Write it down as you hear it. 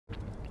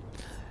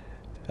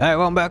Alright,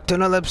 welcome back to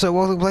another episode.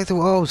 Welcome to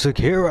playthrough of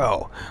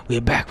Sekiro. We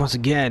are back once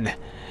again.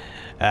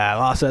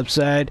 Last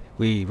episode,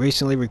 we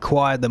recently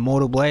required the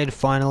Mortal Blade.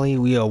 Finally,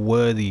 we are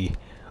worthy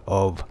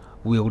of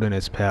wielding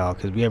its power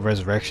because we have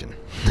Resurrection.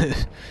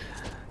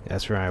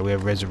 That's right, we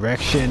have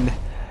Resurrection,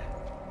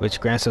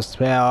 which grants us the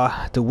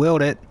power to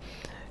wield it.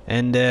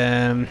 And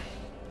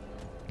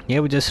yeah,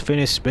 we just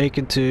finished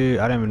speaking to,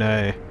 I don't even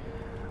know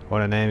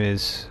what her name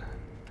is,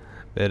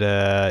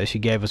 but she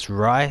gave us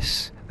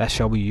rice. That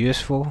shall be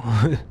useful.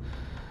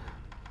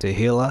 To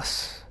heal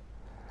us.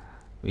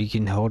 We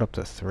can hold up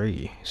to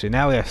 3. So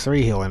now we have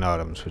 3 healing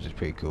items, which is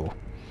pretty cool.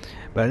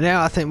 But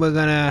now I think we're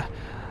gonna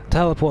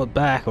teleport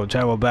back, or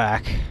travel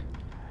back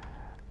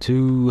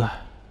to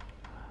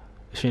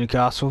Ashina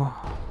Castle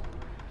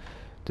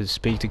to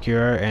speak to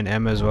Kuro and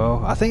Emma as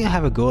well. I think I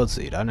have a gourd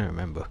seed, I don't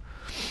remember.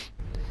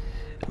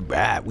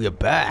 Right, we are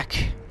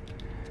back.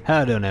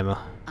 How you doing,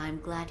 Emma?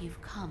 I'm glad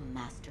you've come,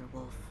 Master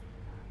Wolf.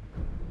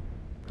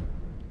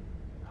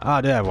 Oh, I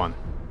do have one.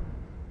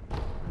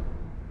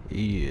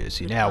 Yeah,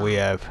 see, now we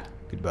have...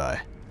 Goodbye.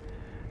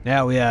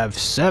 Now we have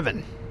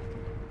 7.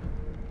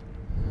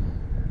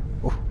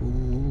 Ooh,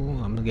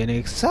 I'm getting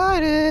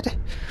excited.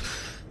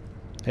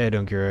 Hey,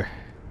 don't care.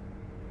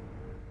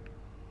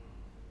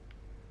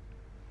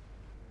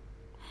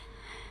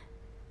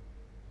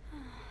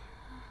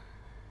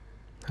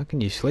 How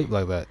can you sleep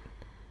like that?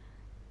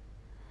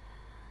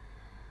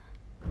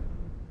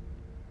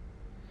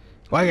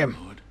 Wake him.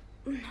 What?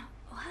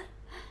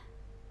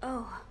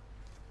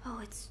 Oh,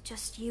 it's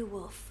just you,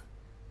 Wolf.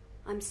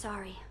 I'm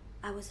sorry.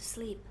 I was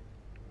asleep.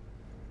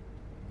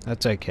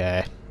 That's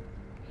okay.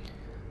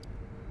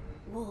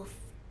 Wolf,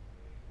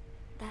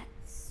 that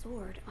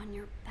sword on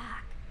your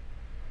back,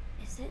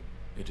 is it?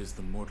 It is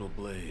the Mortal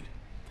Blade.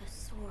 The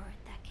sword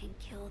that can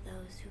kill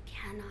those who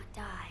cannot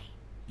die.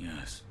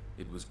 Yes,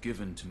 it was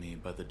given to me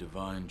by the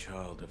divine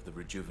child of the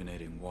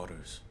rejuvenating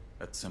waters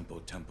at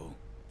Sempo Temple.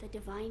 The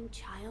divine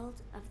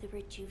child of the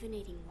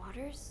rejuvenating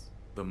waters?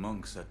 The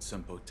monks at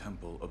Sempo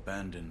Temple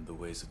abandoned the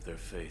ways of their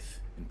faith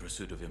in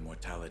pursuit of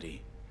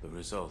immortality. The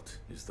result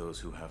is those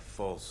who have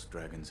false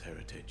dragon's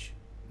heritage,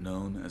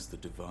 known as the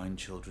divine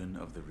children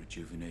of the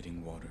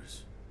rejuvenating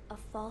waters. A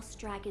false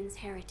dragon's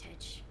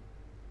heritage.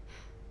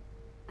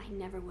 I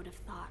never would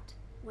have thought.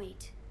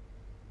 Wait,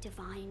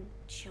 divine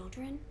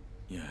children?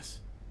 Yes,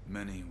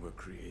 many were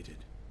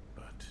created,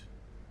 but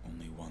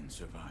only one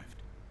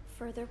survived.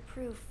 Further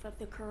proof of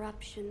the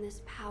corruption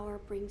this power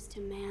brings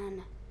to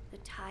man. The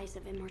ties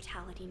of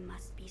immortality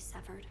must be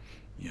severed.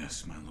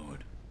 Yes, my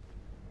lord.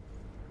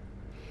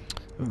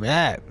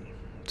 Right.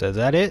 So is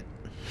that it?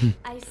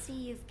 I see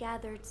you've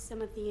gathered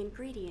some of the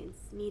ingredients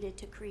needed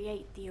to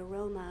create the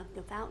aroma of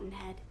the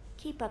fountainhead.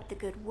 Keep up the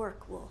good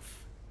work,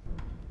 Wolf.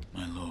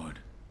 My lord,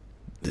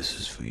 this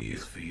is for you.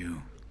 For you.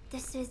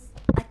 This is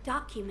a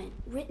document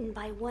written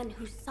by one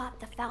who sought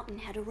the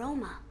fountainhead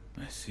aroma.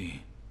 I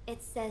see.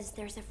 It says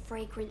there's a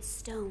fragrant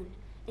stone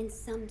in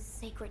some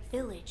sacred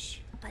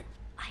village, but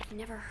I've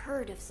never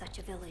heard of such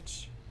a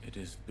village. It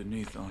is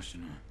beneath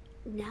Ashina.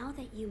 Now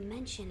that you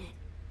mention it,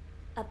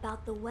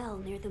 about the well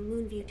near the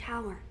Moonview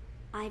Tower,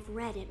 I've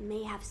read it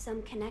may have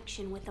some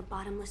connection with a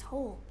bottomless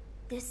hole.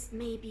 This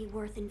may be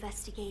worth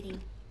investigating.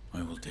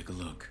 I will take a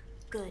look.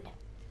 Good.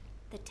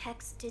 The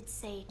text did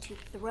say to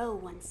throw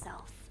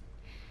oneself.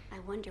 I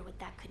wonder what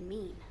that could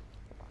mean.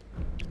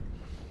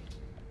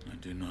 I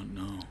do not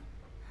know.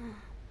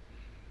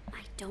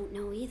 I don't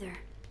know either.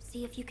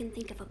 See if you can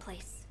think of a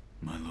place.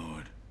 My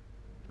lord.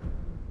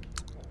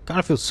 Kind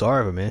of feel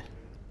sorry for him, man.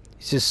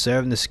 He's just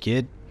serving this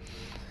kid.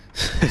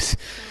 So,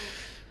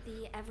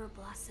 the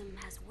Everblossom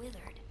has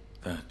withered.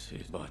 That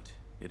is, but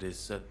it is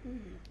said.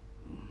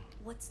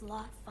 What's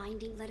Lot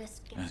finding? Let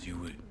us get... As you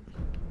would.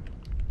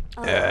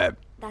 Oh,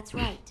 that's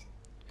right.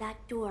 That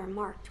door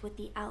marked with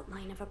the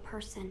outline of a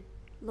person.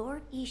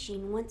 Lord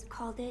Ishin once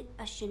called it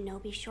a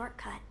shinobi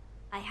shortcut.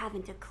 I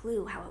haven't a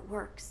clue how it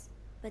works,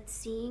 but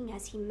seeing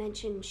as he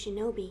mentioned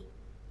shinobi,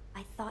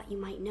 I thought you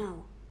might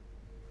know.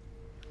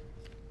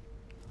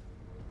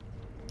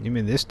 You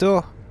mean this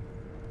door?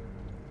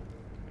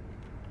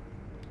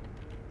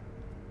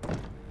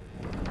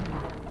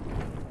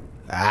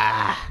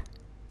 Ah!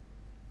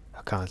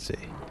 I can't see.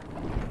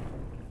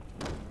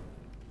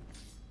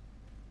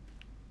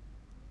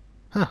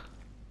 Huh.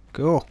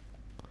 Cool.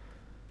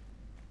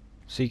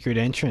 Secret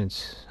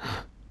entrance.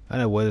 I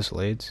know where this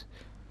leads.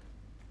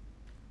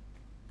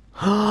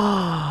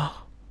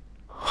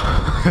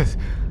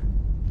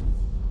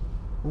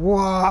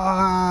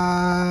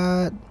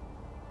 What?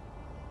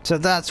 So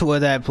that's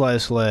where that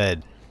place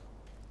led.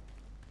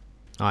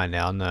 I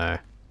now know.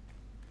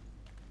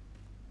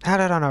 How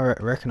did I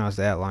not recognize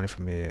the outline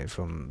from here,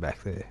 from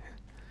back there?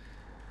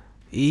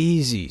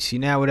 Easy. See,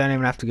 now we don't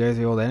even have to go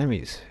through all the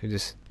enemies. We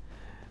just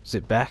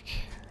sit back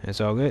and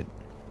it's all good.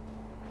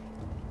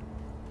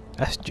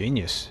 That's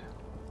genius.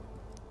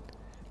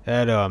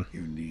 And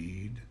You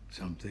need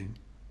something?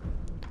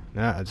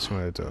 nah, I just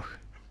wanted to talk.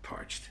 I'm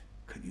parched.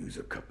 Could use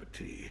a cup of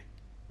tea.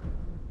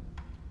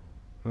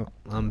 Oh,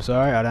 I'm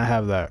sorry, I don't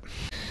have that.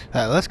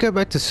 Let's go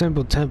back to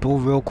Sempo Temple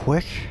real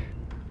quick.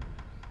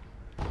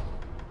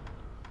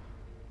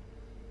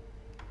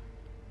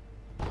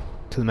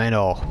 to the main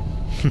hall.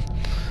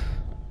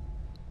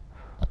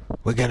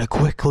 We're gonna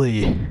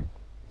quickly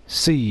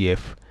see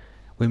if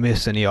we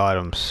miss any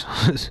items.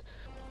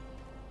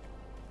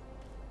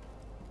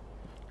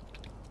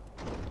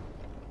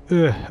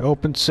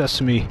 Open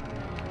sesame.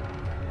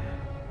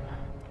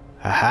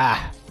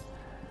 Aha!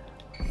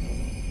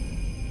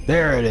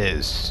 There it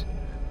is.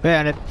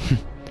 Found it.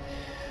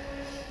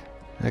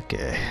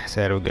 Okay,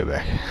 so we'll go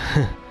back.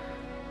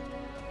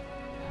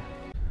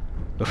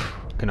 Oof,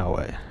 cannot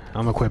wait.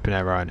 I'm equipping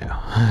that right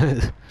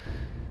now.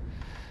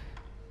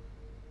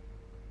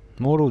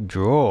 Mortal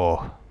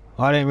draw.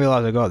 I didn't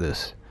realize I got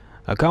this.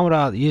 I come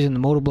without using the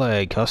mortal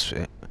blade. Cast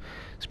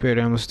spirit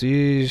animals to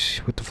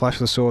use with the flash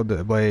of the sword.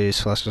 The blade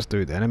flashes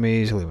through the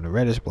enemies, leaving a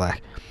reddish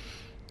black.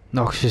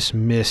 Noxious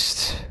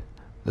mist.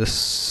 The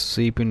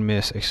sleeping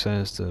mist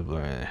extends to the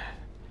blade.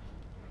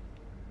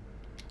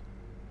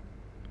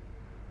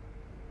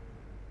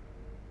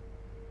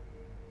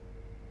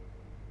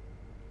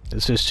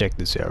 Let's just check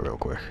this out real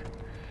quick.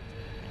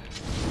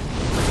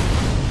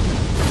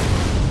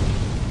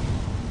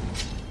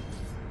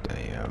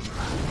 Damn.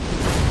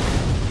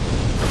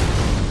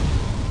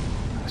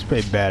 That's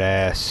pretty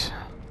badass.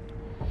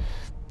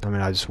 I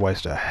mean, I just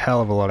wasted a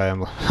hell of a lot of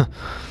ammo.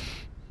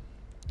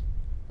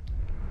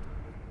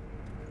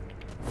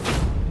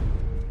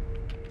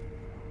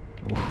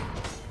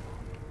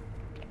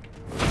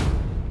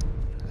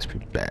 That's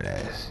pretty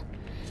badass.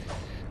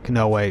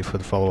 Cannot wait for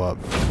the follow-up.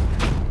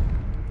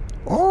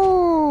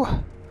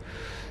 Oh!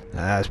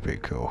 That's pretty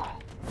cool.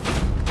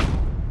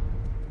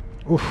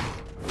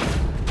 Oof.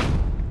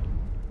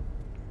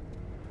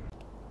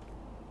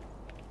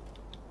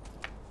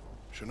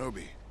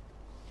 Shinobi,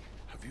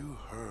 have you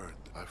heard?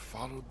 I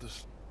followed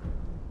this.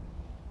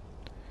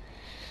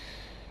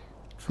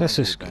 That's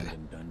just From the good.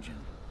 abandoned dungeon.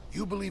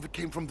 You believe it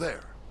came from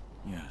there?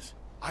 Yes.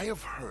 I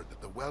have heard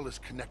that the well is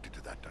connected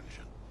to that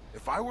dungeon.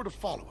 If I were to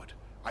follow it,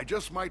 I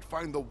just might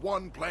find the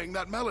one playing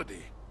that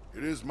melody.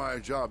 It is my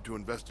job to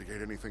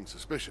investigate anything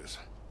suspicious.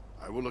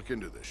 I will look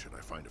into this should I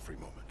find a free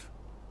moment.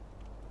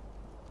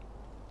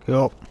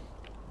 Cool.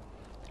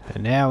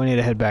 And now we need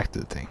to head back to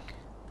the thing.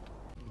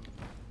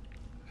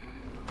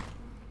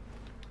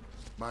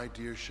 My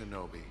dear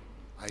Shinobi,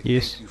 I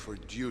Yes. thank you for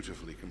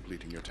dutifully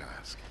completing your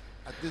task.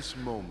 At this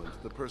moment,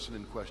 the person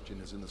in question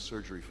is in the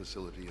surgery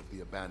facility of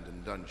the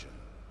abandoned dungeon.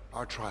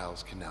 Our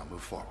trials can now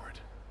move forward.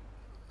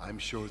 I'm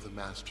sure the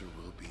Master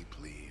will be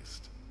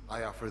pleased.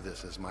 I offer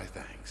this as my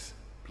thanks.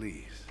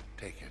 Please,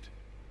 take it.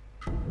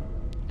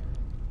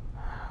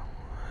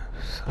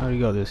 How do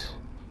you got this?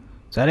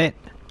 Is that it?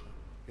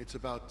 It's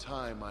about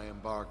time I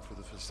embarked for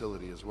the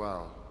facility as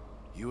well.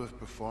 You have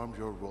performed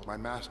your role. My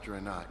master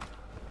and I.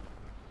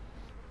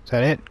 Is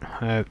that it?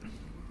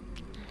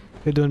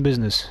 We're doing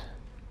business.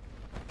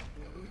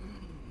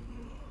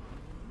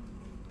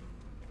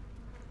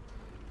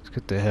 Let's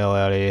get the hell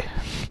out of here.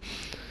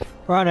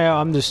 Right now,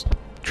 I'm just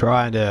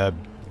trying to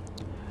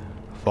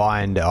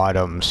find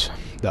items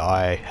that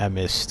I have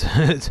missed.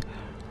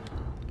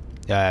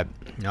 I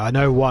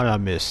know one I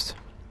missed.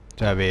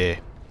 It's over here.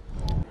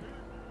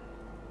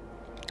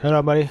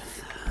 Hello, buddy.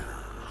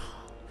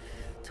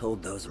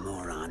 Told those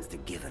morons to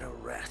give it a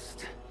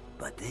rest,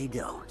 but they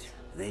don't.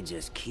 They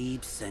just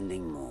keep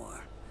sending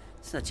more.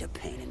 Such a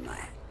pain in my...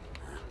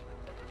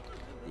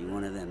 You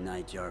one of them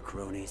nightjar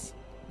cronies?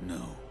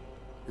 No.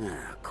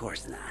 Of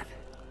course not.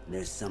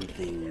 There's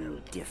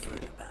something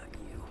different about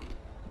you.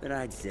 But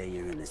I'd say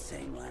you're in the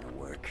same line of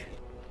work.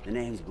 The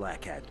name's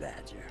Black Hat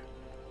Badger.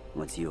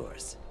 What's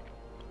yours?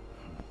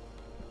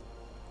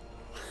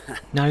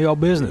 None of your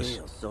business.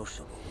 Real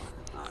sociable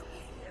one, aren't we?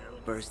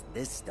 First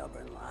this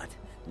stubborn lot,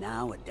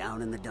 now a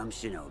down in the dump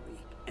shinobi,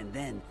 and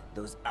then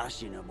those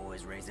Ashina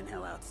boys raising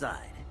hell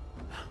outside.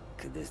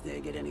 Could this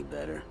day get any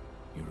better?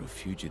 You're a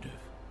fugitive.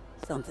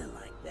 Something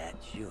like that,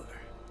 sure.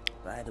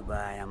 By the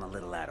by, I'm a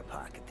little out of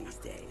pocket these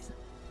days.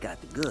 Got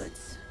the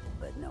goods,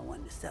 but no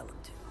one to sell them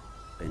to.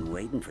 Been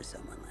waiting for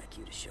someone like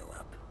you to show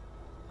up.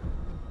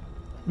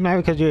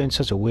 Maybe because you're in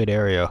such a weird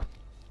area.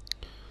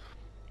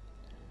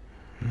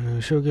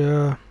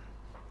 Sugar.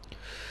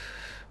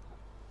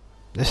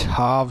 This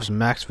halves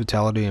max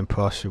vitality and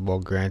posture while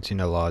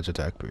granting a large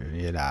attack boost.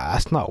 Yeah, nah,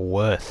 that's not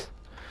worth.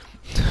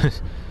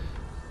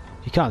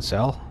 You can't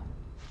sell.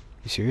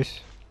 You serious?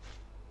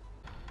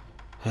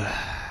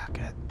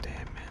 God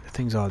damn, man. The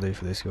things I'll do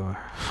for this guy.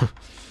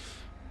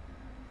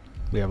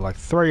 We have like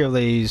 3 of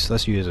these.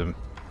 Let's use them.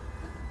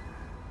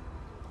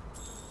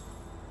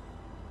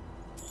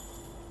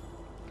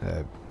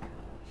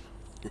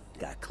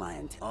 Got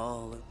client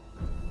all...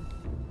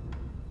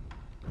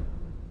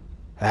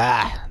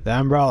 The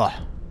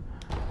umbrella.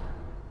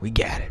 We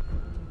got it.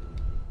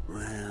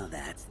 Well,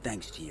 that's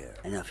thanks to you.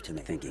 Enough to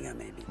me thinking I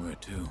may be... Where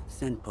to?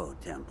 Senpo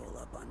Temple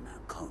up on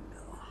Mount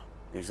Kondo.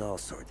 There's all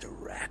sorts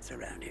of rats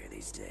around here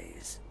these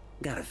days.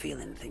 Got a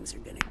feeling things are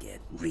gonna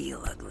get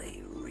real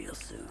ugly real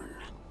soon.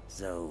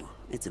 So,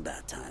 it's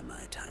about time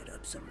I tied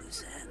up some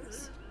loose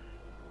ends.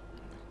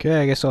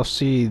 Okay, I guess I'll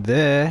see you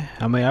there.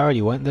 I mean, I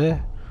already went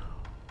there.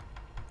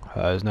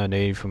 There's no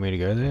need for me to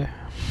go there.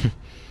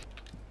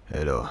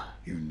 Hello.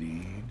 You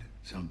need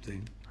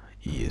something?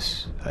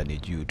 Yes, I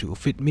need you to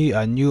fit me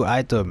a new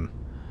item.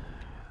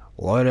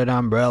 Loaded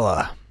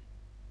umbrella.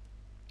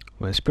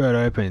 When spread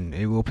open,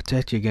 it will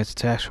protect you against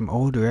attacks from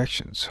all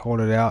directions. Hold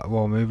it out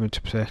while moving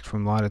to protect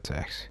from light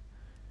attacks.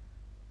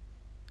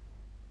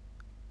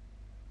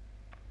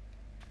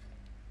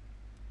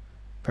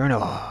 Very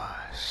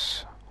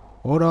nice.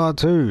 Hold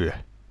R2.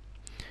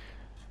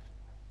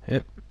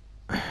 Yep.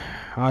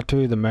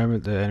 R2 the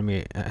moment the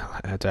enemy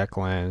attack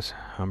lands.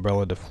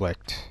 Umbrella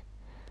deflect.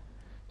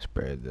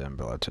 Spread the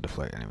umbrella to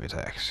deflect enemy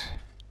attacks.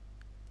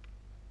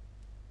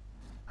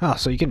 Ah,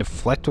 so you can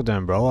deflect with the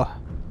umbrella.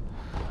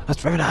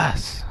 That's very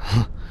nice.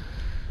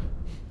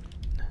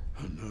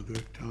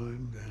 Another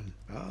time, then.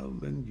 I'll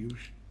lend you.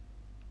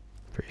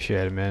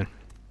 Appreciate it, man.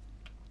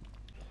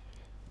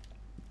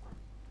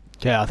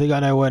 Okay, I think I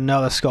know where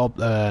another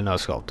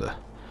sculptor.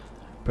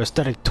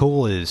 Prosthetic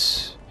tool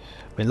is.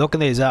 Been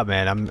looking these up,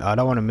 man. I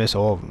don't want to miss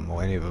all of them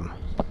or any of them.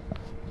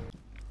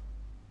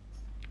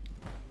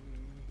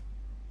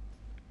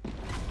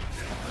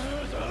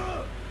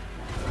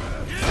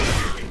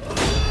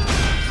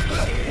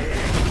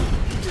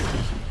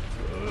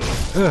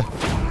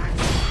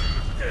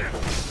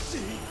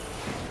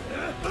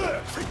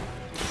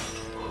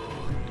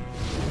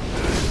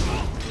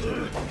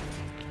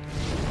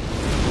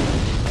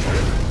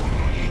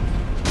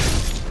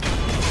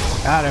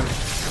 Got him.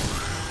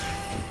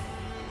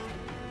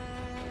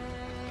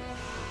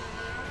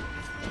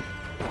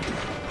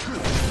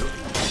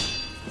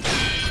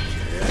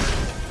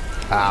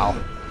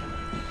 Ow.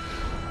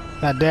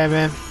 God damn,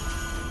 man.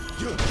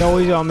 Go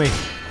easy on me.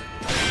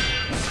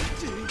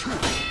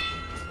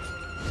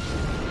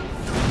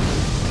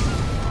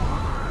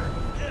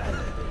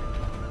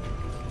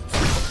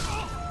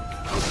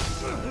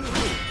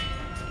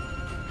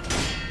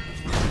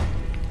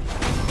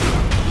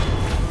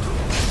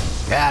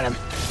 Got him.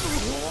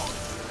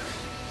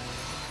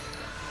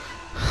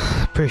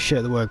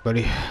 Appreciate the work,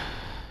 buddy.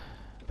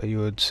 But you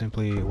would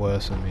simply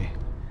worse than me.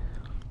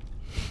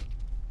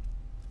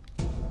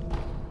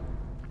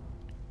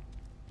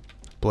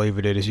 Believe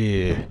it is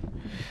you.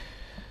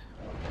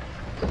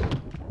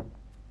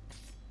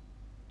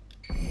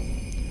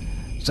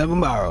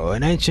 Sabumaro,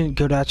 an ancient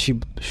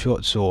Kodachi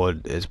short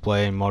sword, is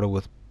plain modeled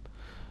with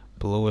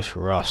bluish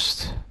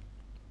rust.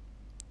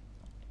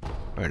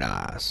 Very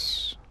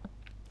nice.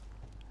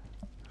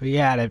 We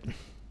got it.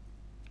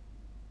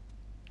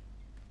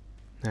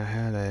 Now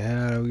how the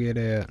hell do we get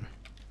out?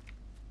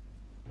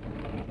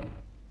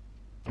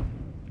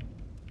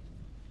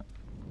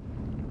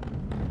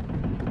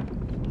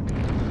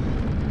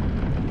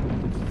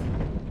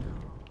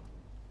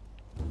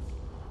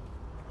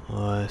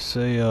 I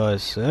see, I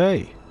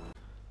see.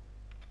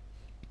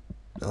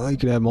 Oh, you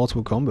can have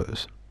multiple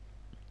combos.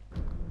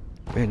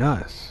 Very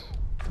nice.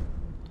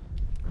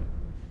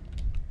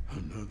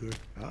 Another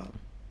job.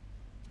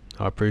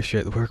 I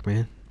appreciate the work,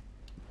 man.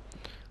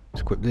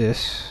 Let's equip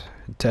this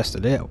and test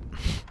it out.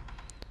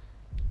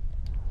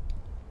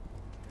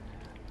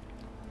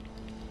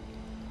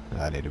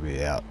 I need to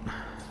be out.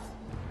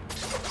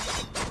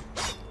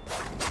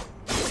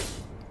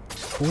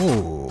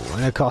 Ooh,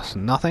 and it costs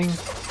nothing?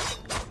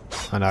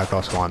 I know it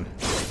costs one.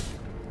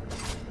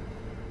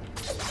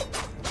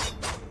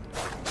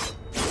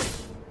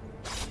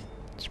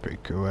 It's pretty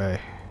cool, eh?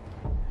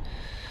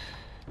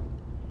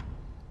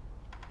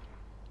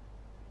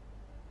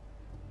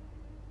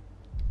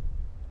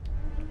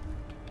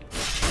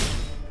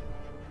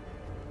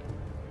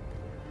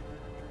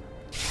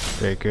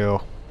 Very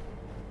cool.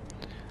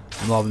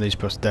 I'm loving these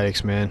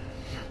prosthetics, man.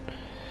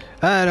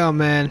 I don't know,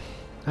 man.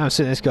 I haven't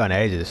seen this guy in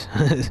ages.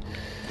 How's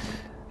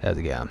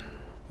it going?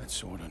 That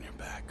sword on your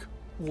back.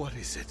 What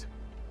is it?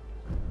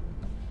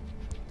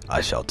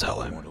 I shall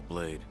tell him. Mortal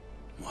blade.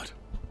 What?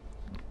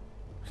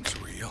 It's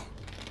real.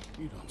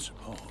 You don't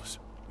suppose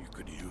you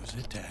could use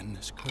it to end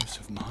this curse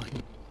of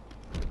mine?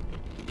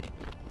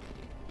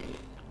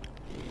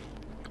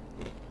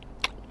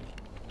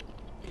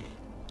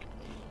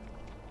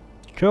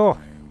 Sure.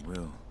 I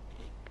will.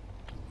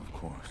 Of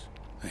course.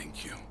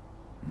 Thank you.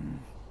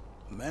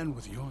 A man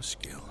with your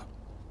skill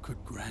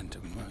could grant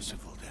a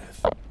merciful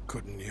death,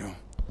 couldn't you?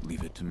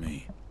 Leave it to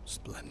me.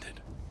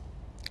 Splendid.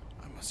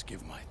 I must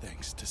give my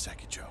thanks to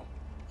Sekiro.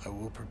 I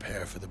will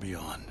prepare for the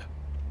beyond.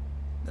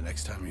 The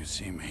next time you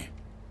see me,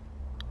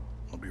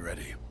 I'll be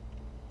ready.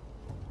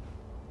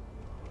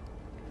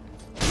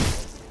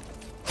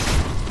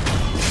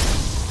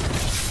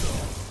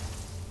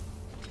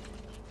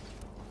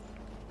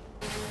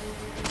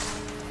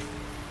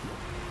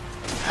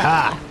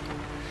 Ha!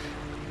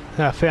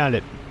 I found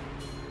it.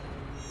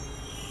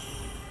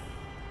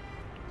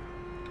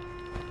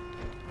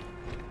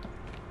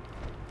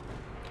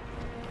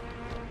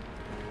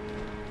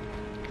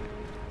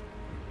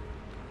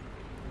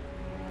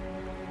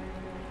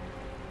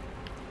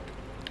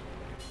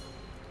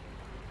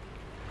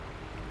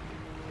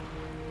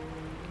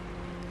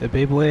 The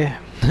people here?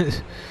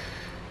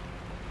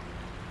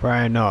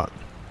 Probably not.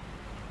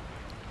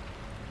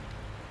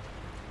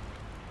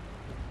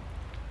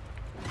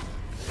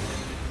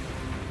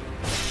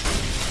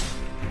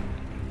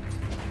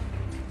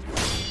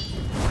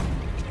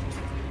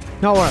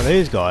 Not one of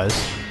these guys.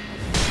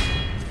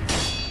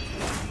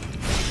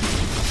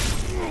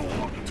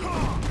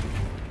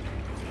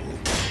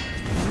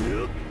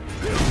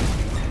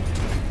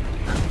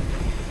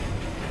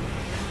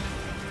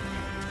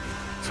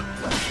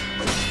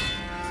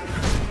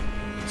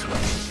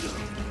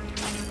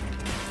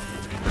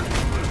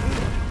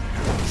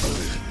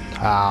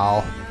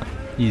 Ow.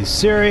 You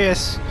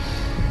serious?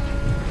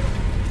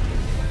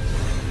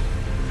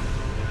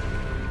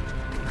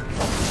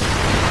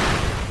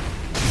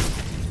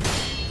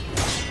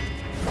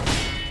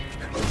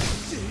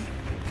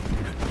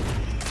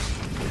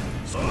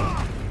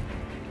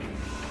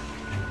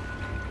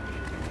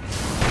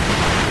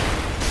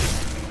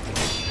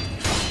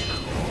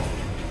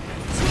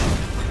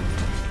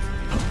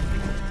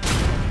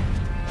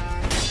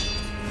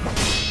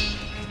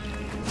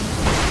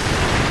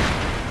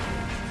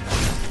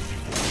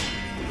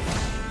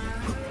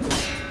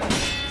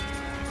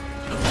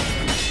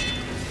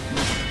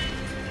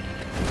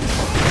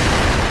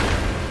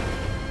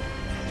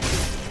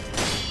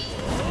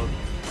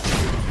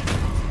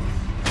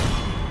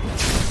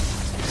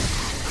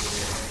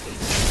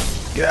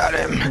 Got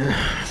him.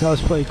 That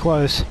was pretty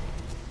close.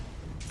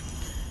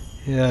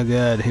 Yeah,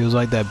 good. He was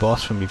like that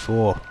boss from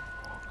before.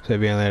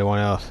 Except being anyone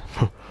else.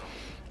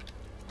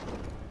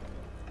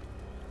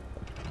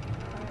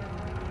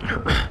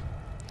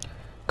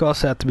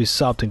 Costs have to be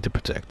something to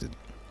protect it.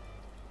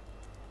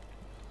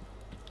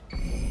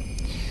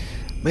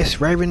 Miss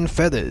Raven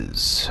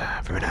Feathers.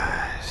 Very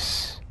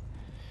nice.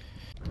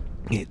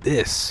 Eat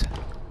this.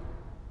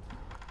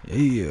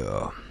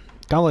 Yeah.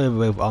 Can't believe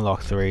we've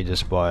unlocked 3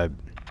 just by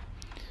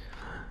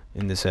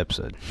in this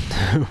episode.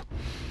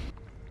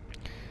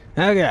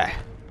 Okay.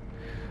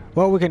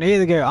 Well, we can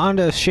either go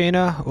under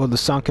Ashina or the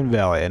Sunken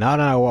Valley, and I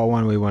don't know what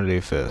one we want to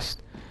do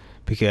first.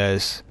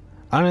 Because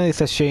underneath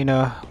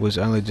Ashina was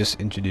only just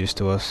introduced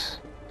to us.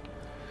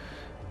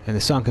 And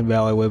the Sunken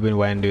Valley, we've been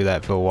waiting to do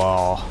that for a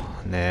while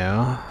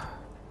now.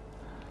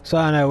 So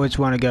I know which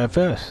one to go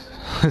first.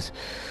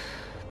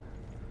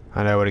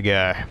 I know where to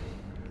go.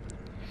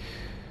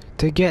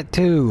 To get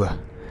to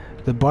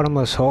the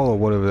bottomless hole or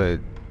whatever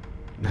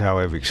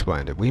however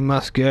explained it, we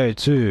must go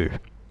to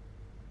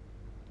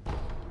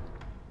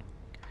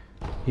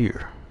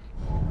here.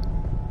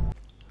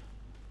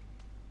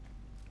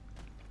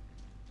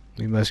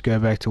 We must go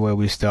back to where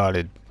we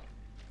started.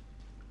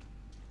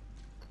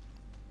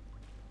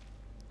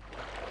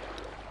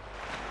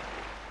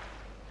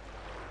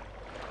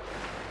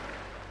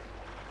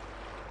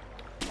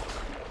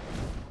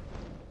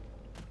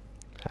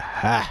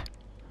 Aha!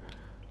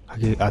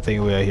 I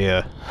think we're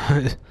here.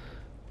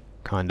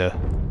 Kinda.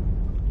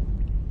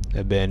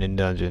 Abandoned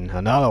dungeon.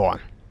 Another one.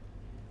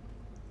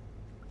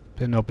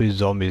 Better not be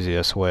zombies here,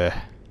 I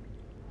swear.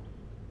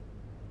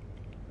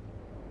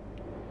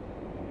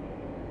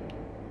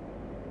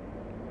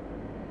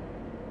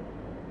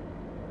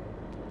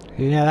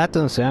 Yeah, that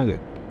doesn't sound good.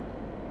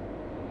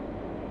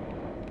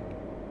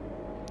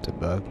 It's a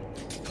bug.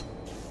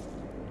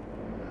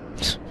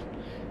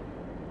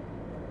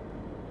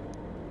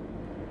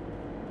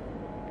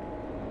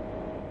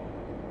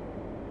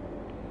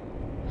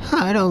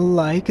 I don't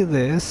like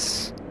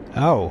this.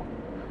 Oh.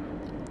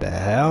 The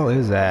hell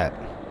is that?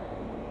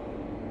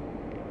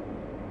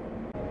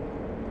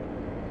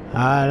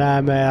 I don't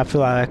know, man. I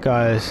feel like that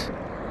guy's...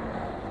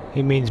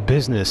 He means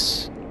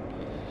business.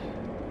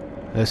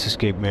 Let's just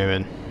keep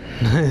moving.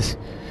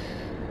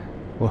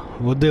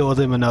 We'll deal with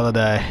him another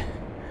day.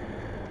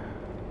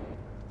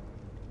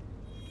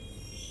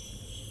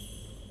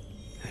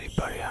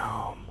 Anybody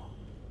home?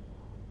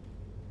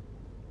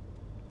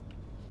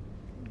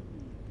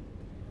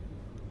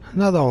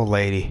 Another old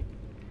lady.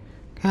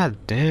 God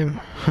damn.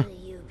 Will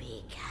you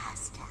be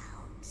cast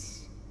out?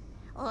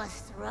 Or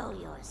throw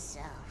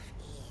yourself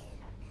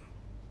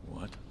in?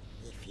 What?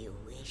 If you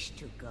wish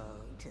to go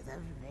to the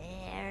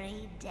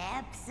very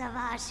depths of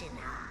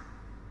Ashina,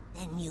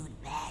 then you'd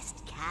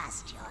best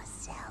cast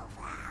yourself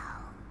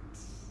out.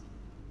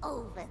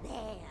 Over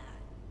there.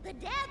 The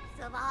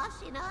depths of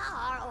Ashina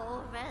are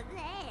over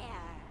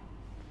there.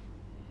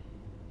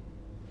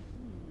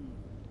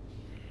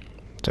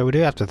 So we do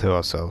have to throw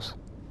ourselves.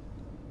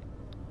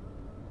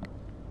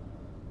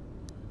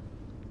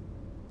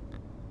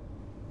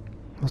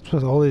 What's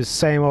with all these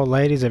same old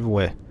ladies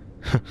everywhere?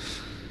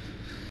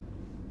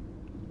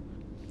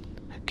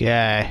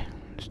 Okay,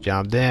 let's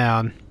jump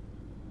down.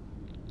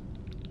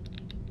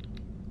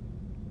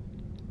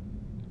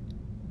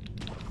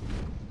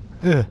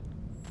 Ugh.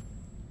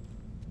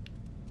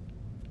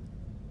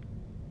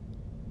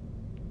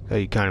 So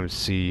you can't even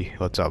see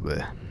what's up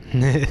there.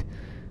 There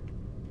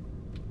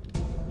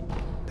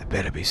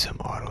better be some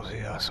idols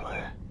here, I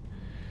swear.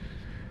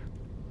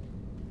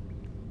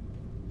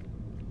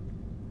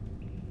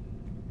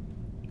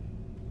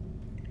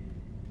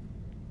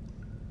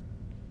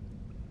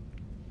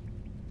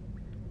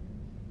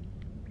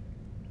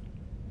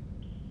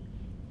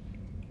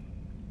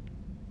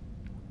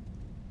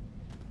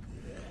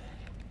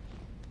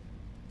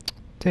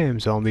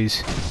 Damn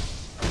zombies.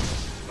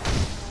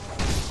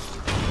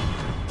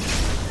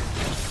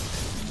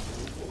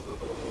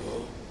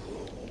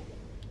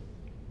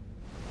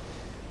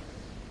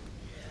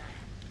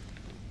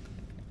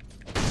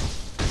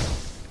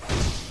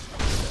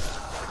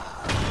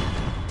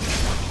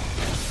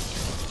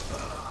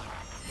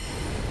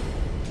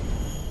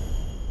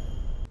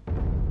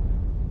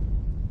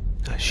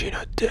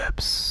 Ashina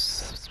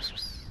depths.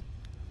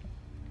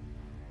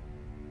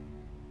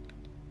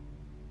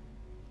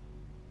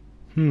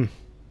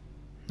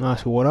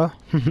 Nice water.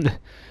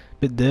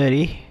 Bit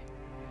dirty.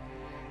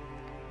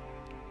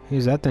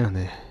 Who's that down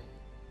there?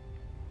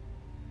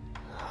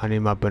 I need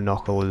my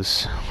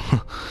binoculars.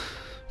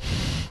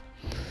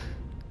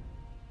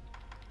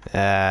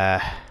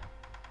 Or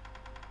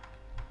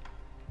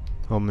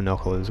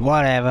binoculars,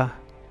 whatever.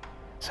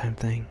 Same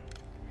thing.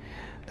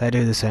 They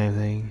do the same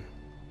thing.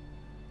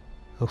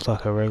 Looks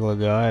like a regular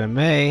guy to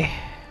me.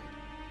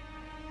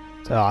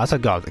 Oh, that's a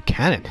guy with a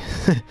cannon.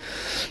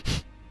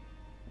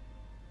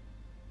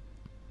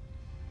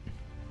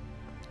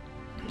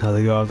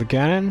 Another guy with a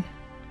cannon.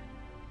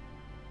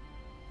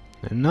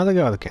 Another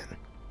guy with a cannon.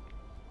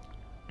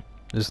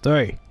 There's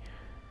 3,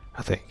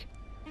 I think.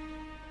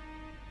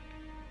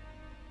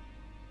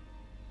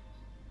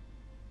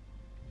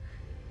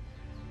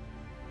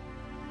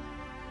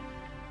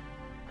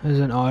 There's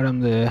an item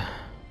there.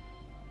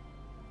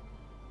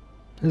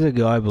 There's a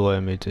guy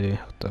below me too.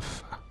 What the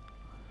fuck?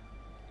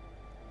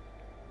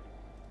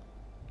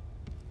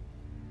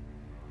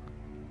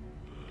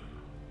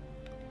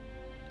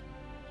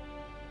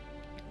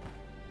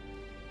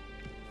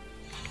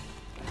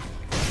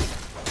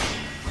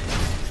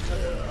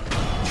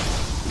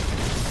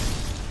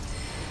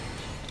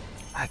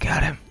 I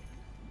got him.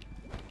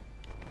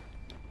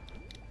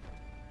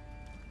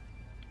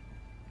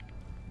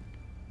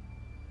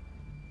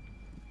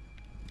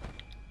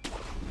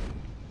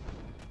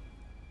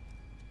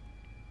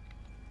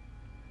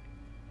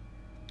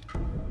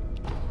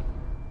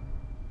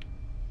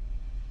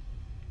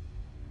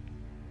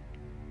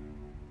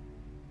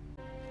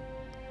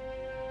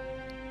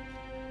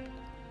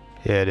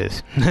 Yeah, it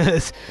is.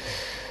 Let's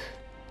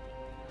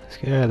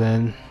go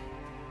then.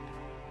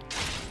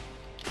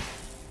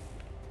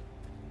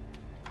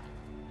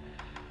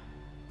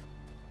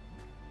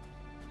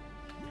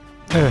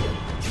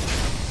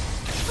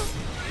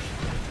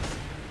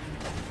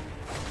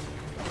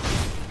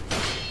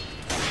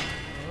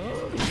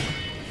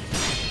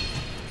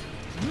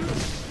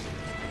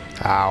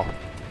 Ow.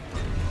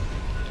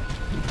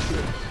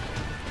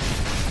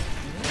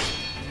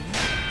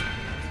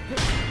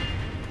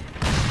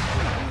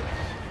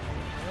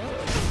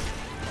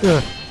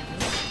 Ugh.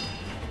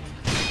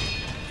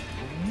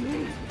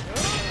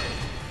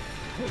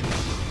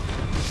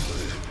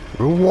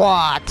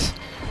 What?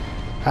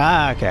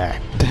 Ah, okay.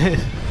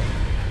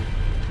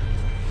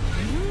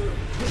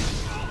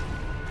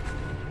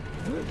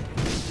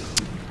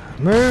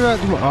 Move it.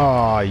 Oh,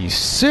 are you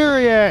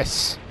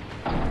serious?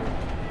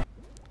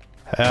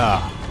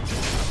 Yeah.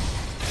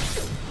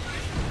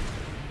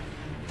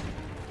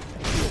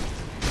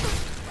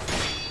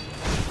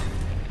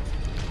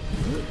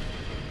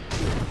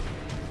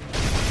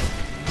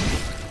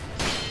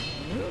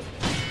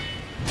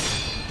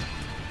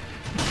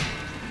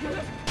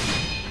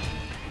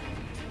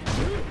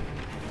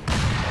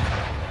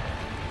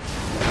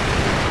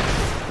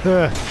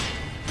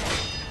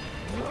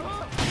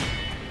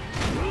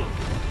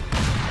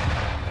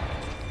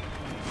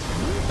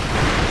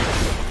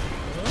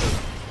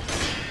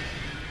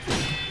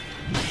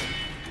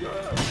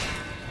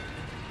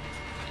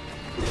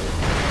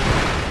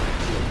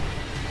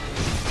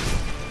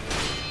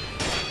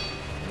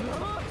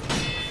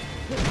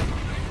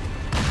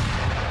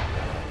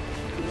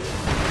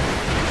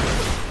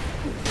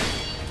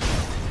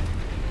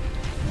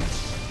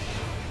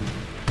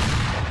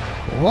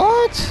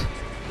 What?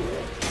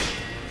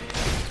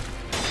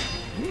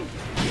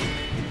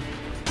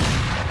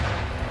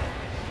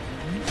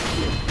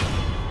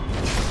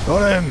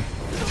 Got him.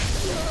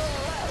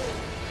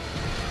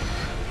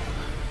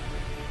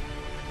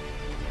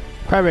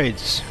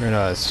 Crabbies. Very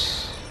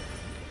nice.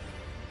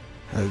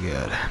 Oh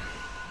god.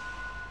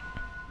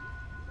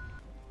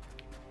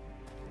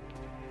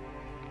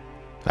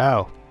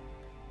 Oh.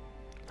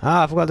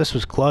 Ah, I forgot this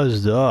was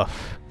closed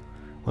off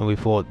when we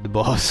fought the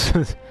boss.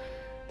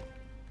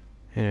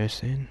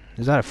 Interesting.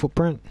 Is that a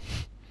footprint?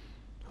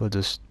 Or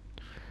just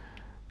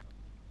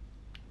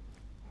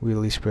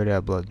really spread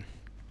out blood?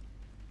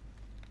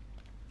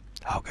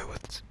 I'll go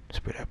with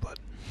spread out blood.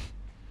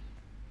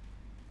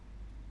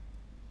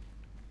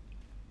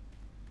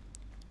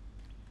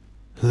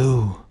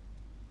 Hello?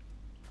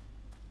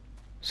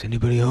 Is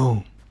anybody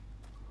home?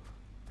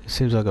 It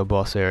seems like a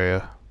boss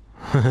area.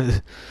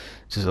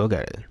 Just look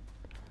at it.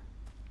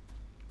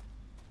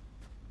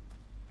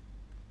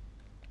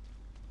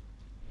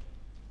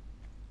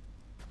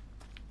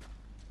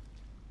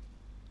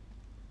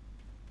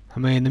 I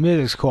mean, the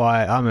music's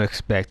quiet. I'm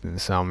expecting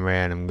some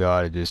random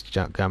guy to just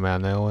come out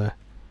of nowhere.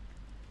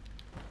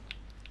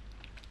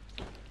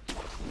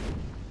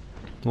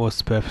 What's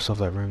the purpose of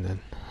that room then?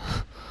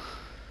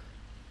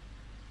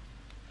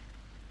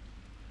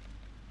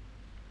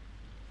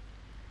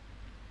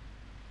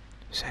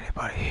 Is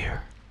anybody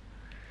here?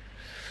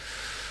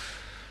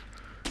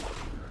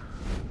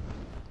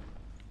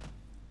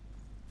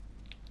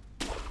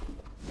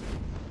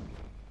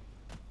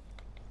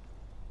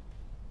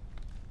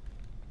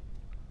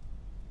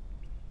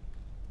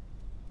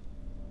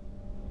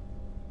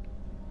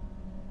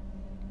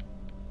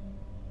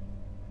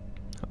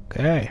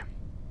 Okay.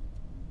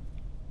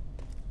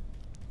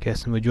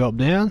 Guessing we drop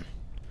down.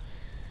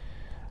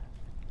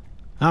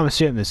 I'm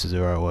assuming this is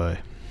the right way.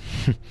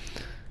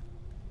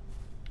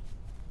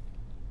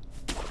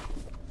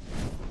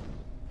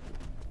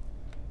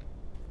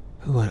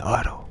 Who went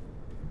idle?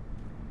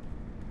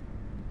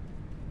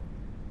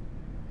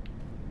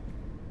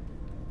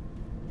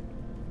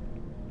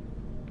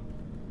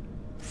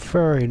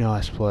 Very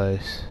nice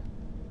place.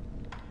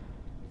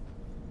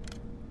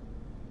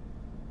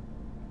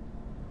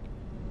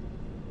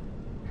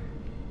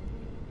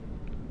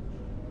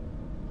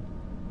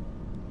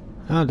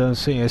 I don't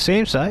see it.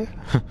 Seems safe.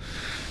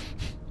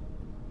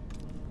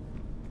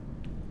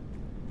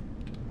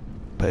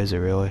 But is it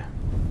really?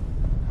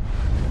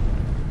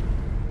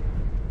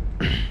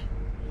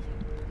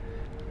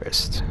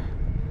 Rest.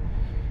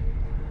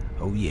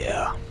 Oh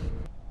yeah.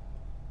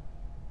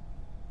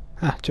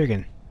 Ah,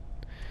 chicken.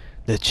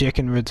 The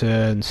chicken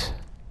returns.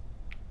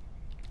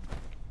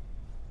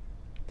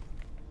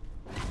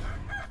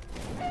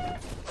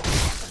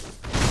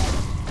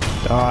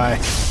 Die.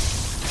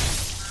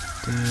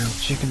 Damn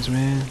chickens,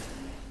 man.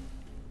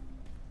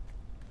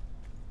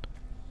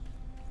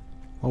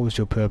 What was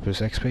your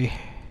purpose, XP?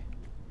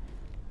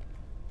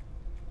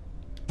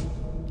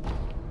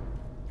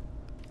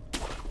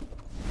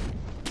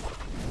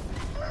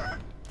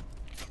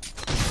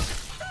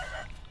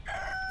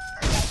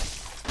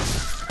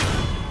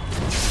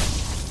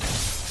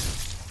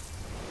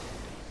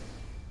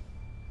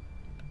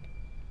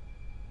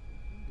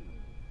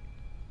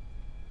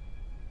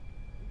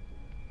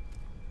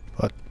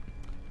 What?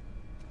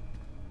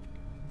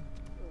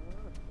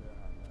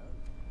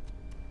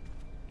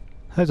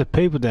 There's a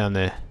people down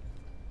there.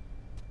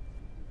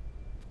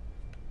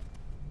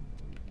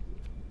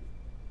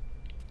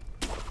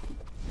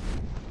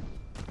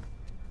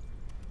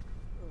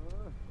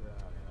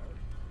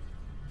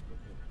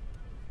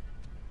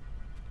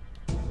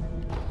 What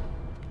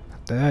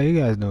the hell are you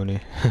guys doing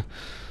here?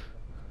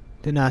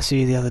 Didn't I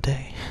see you the other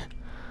day?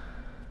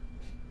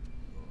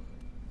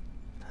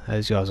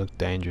 These guys look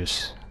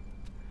dangerous.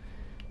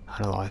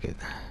 I don't like it.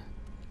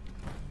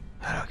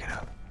 How do I get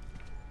up?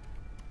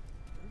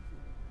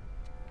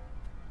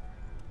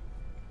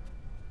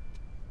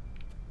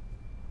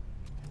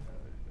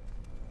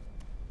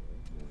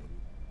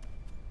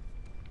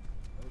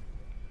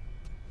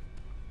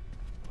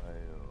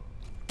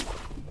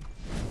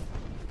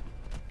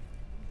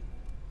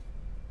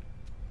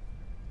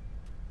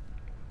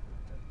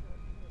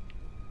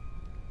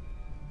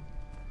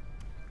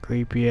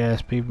 Creepy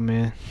ass people,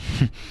 man.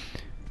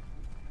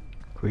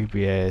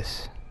 Creepy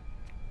ass.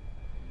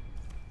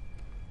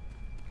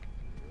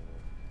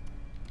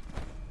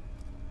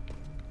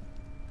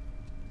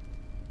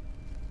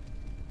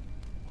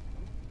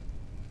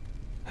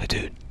 Hey,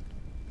 dude.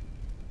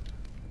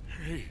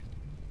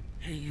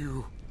 Hey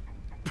you.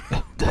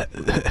 If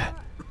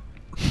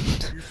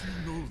you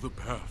know the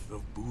path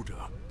of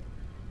Buddha,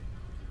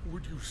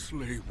 would you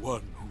slay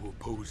one who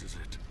opposes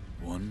it?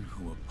 One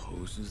who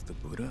opposes the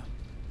Buddha?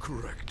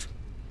 Correct.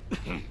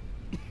 The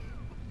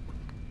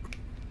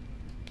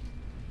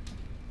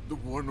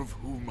one of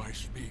whom I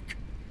speak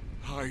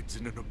hides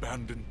in an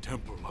abandoned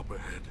temple up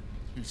ahead.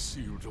 He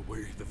sealed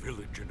away the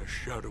village in a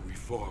shadowy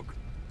fog,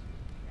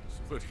 so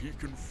that he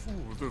can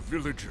fool the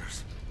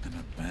villagers. An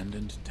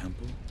abandoned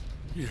temple?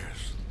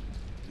 Yes,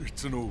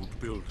 it's an old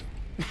building.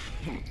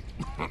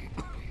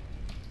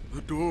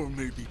 The door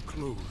may be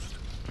closed,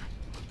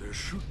 but there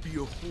should be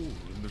a hole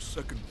in the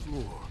second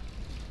floor.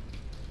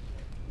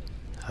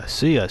 I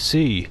see, I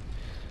see.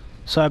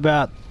 So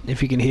about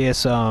if you can hear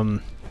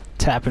some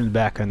tapping in the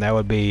background, that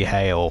would be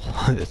hail.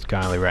 It's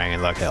currently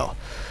raining like hell.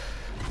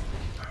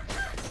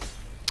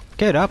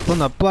 Get up on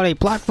the bloody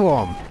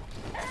platform!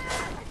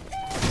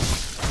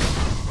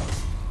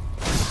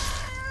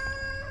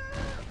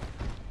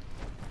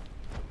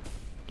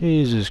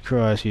 Jesus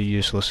Christ, you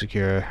useless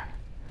Sekiro.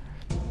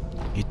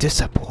 You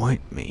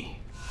disappoint me.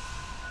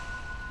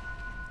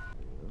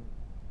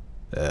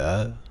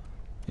 Yeah,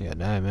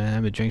 no man, how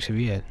many drinks have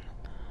you had?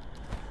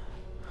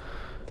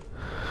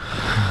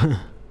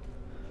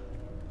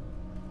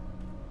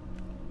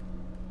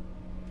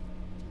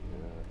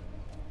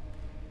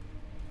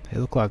 They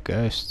look like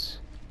ghosts.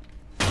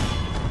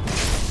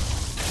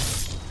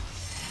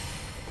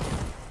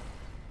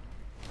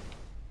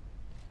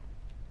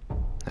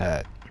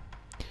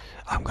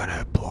 I'm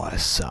gonna apply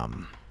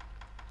some.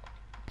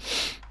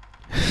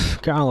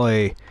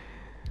 Currently,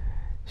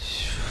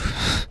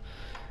 I'm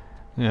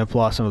gonna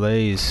apply some of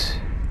these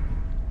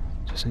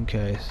just in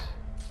case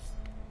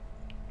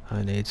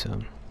I need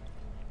some.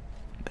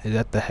 Is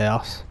that the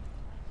house?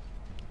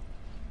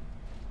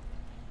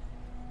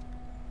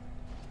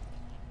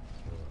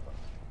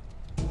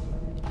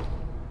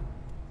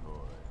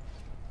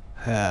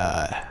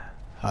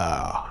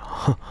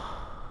 Oh.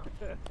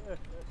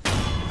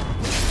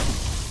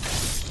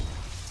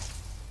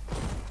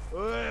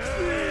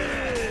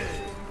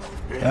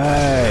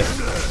 Hey!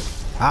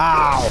 Ow!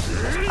 Ow!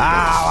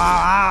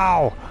 Ow!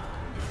 Ow!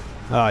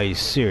 Oh, you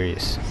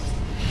serious?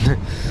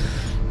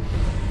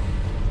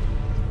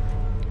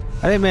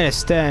 I didn't mean to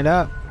stand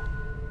up.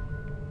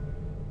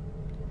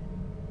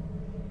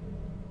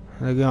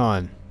 They're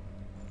gone.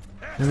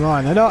 Never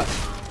mind, they're not.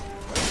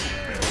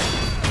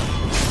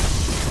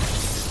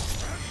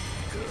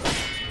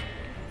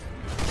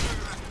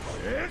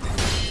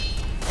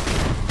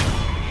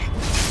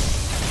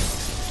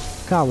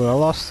 Can't believe I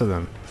lost to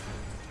them.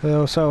 They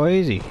were so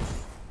easy.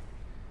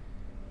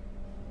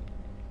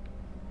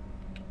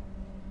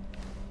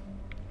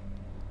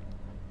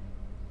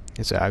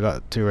 It's I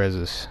got 2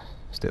 reses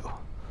still.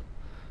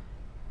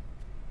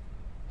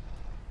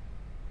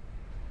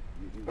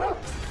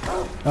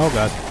 Oh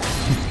god.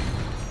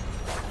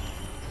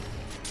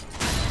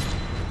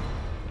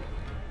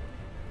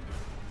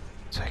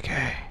 It's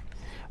okay.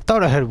 I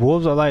thought I had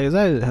wolves. I was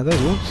like, are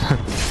those wolves?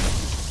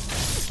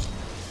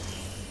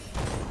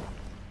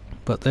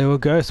 But they were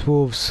ghost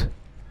wolves.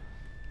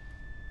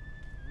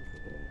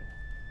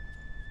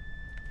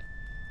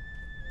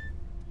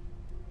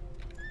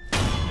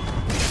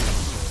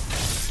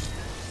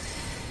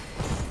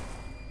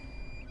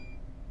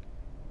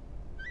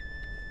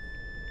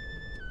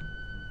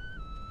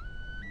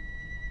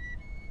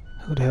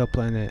 Who the hell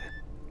playing that?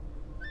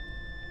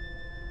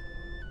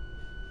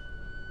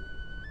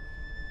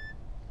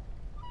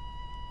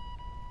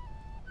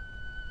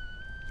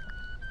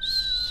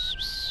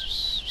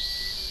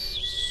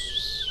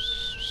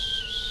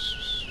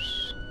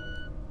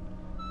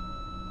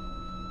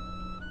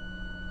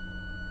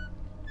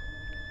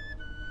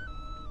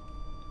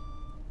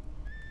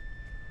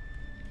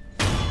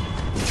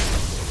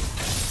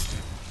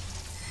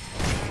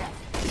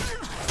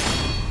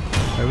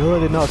 I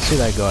really did not see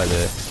that guy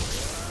there.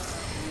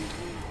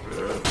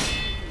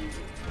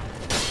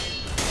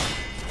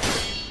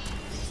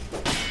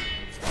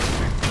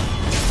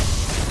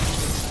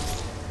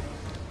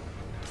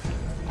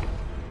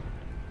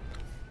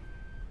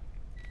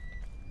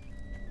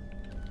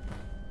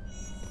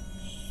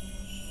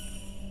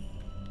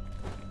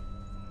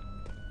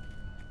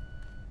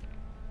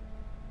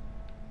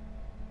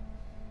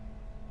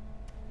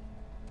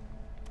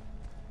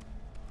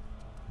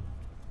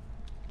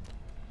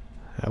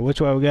 Which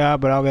way we go,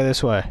 but I'll go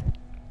this way.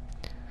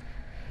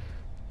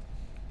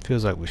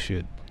 Feels like we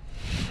should.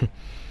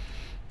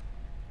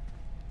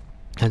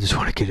 I just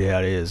want to get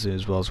out of here as soon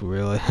as possible,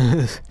 really.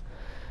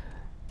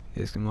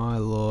 Yes, my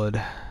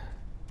lord.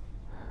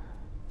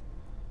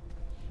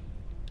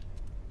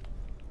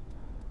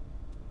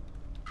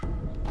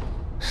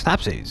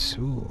 Snapsies.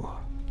 Ooh.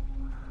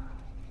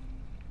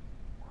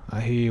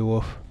 I hear you,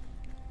 Wolf.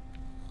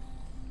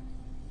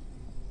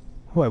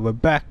 Wait, we're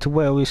back to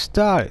where we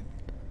started.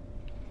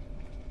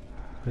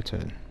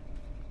 Return.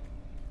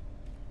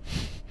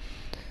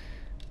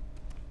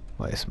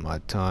 Waste my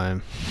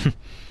time.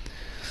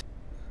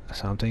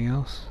 Something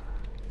else?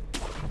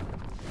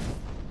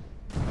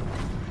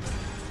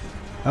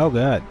 Oh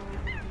god.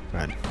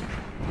 Run.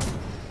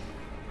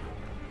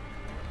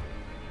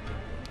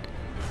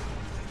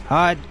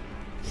 Hide!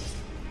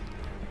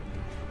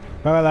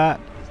 Remember that?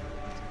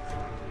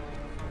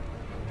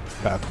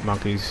 Bad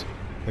monkeys.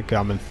 They're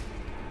coming.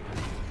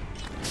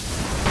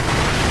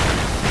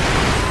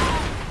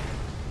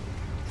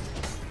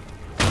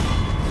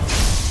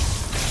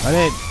 I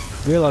didn't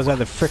realize that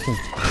the freaking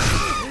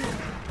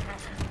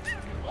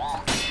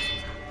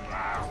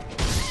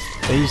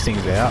these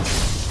things out.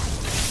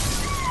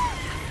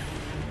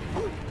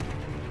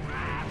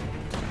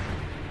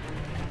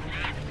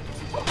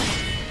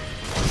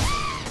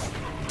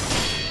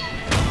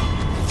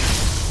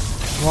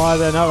 Why is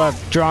there another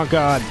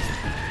drunkard?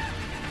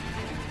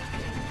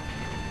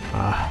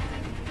 Ah.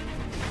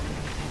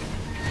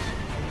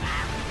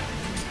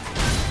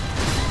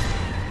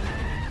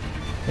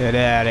 Get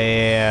out of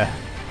here.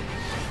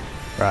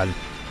 Run.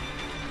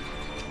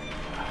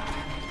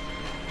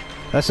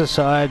 That's the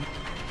side.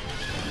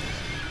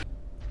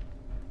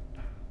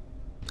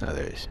 Oh,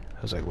 there he is.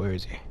 I was like, where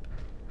is he?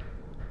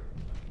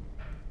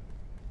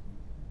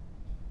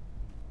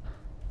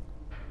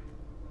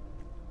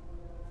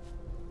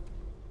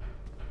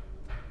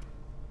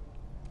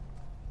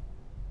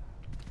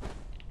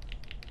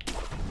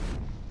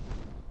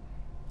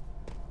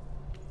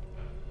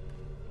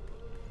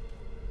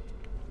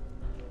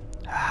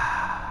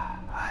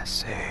 I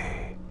see.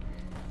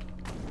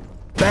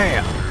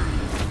 Bam!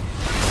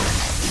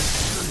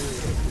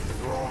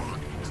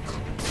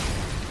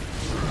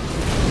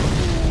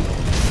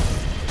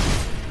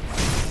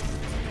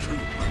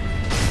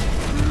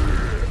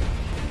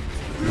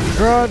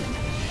 Run!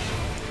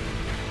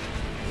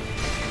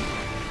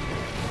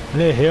 I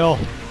need a heal.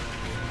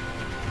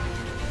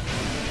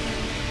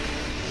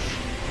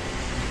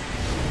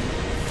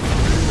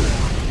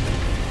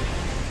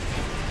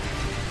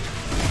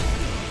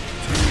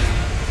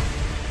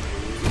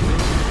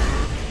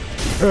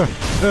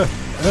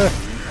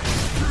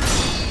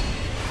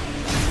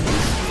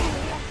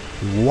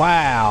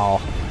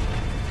 Wow.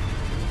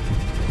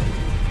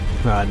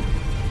 Run.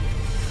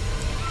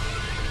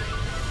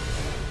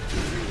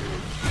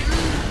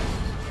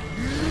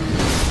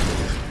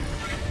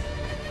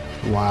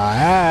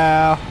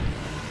 Wow.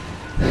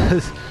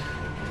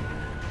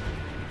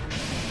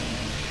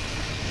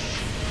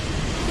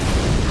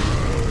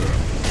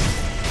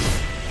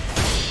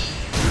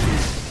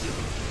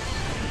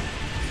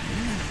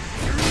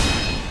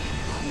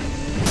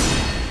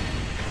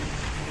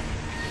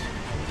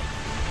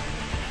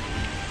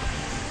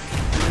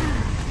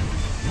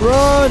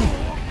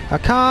 I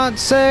can't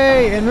see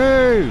and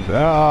move!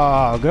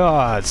 Oh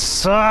god,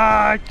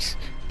 sucks!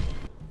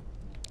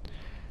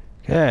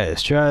 Okay,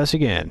 let's try this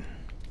again.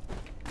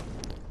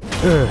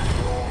 Ugh.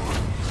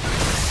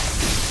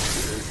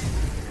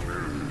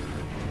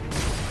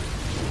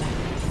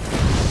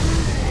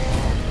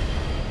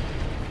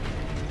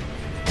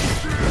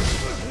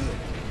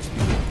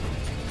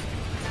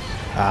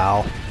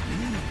 Ow.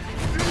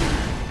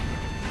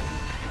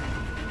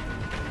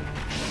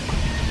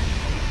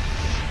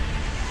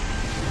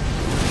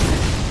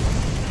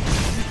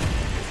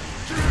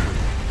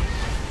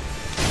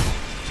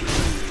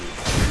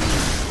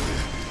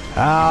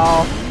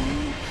 Ow.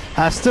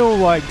 I still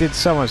like did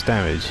so much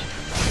damage.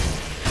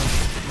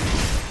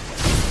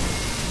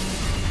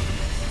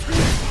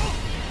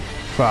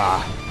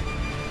 Far.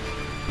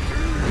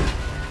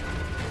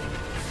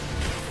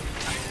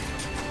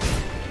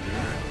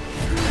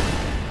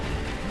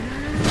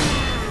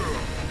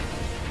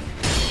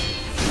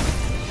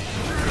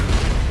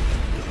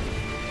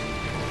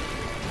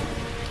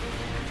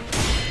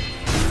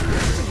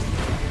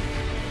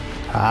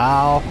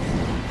 Ow.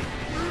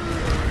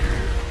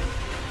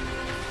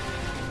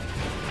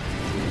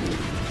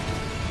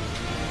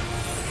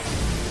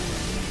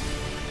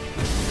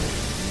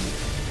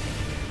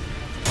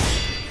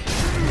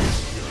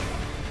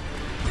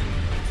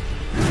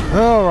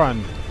 Oh,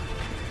 run.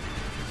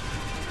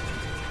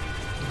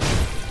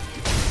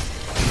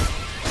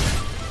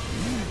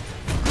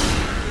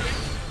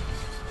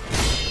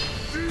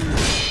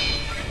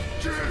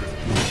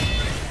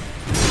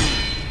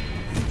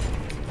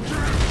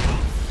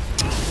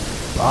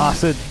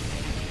 Bastard.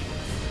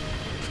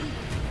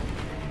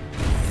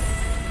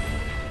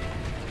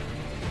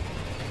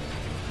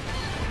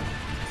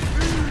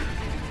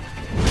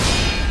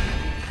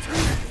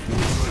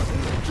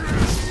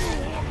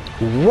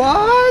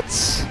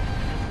 What?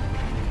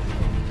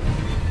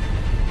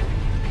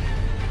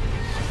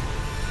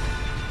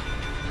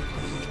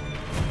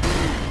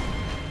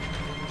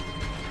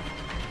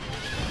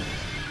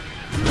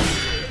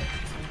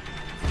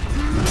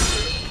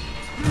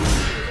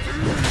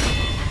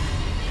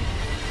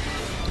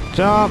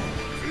 Jump!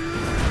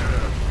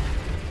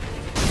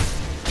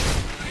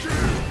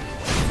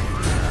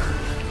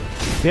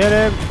 Get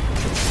him!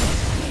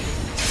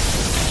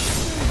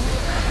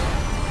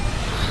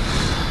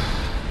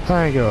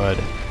 Thank God.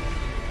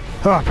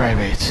 Oh,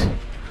 primates.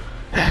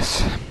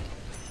 Yes.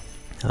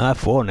 I have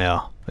 4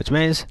 now, which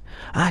means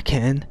I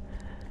can,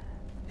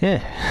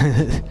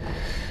 yeah,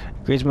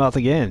 grease mouth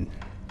again.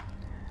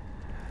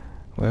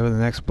 Whatever the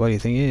next bloody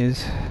thing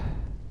is.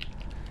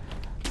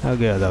 Oh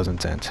god, that was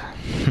intense.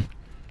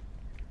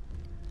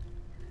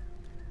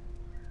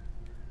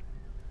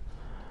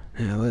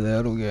 Yeah, where the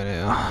hell do we go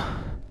now?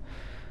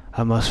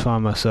 I must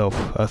find myself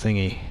a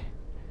thingy.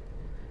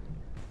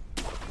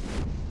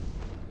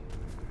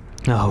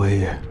 Oh, we're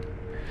here.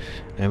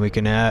 And we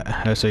can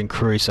also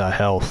increase our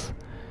health.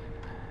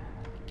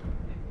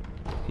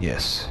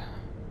 Yes.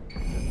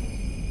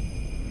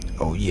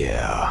 Oh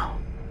yeah.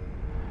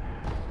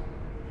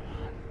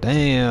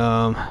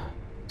 Damn.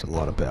 It's a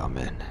lot of power,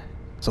 man.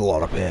 It's a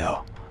lot of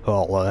power.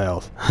 Oh, a lot of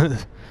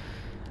health.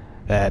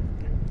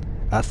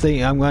 I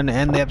think I'm going to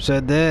end the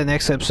episode there.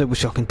 Next episode we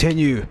shall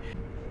continue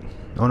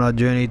on our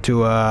journey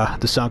to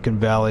the Sunken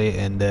Valley.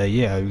 And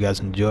yeah, I hope you guys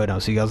enjoyed.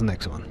 I'll see you guys in the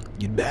next one.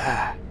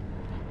 Goodbye.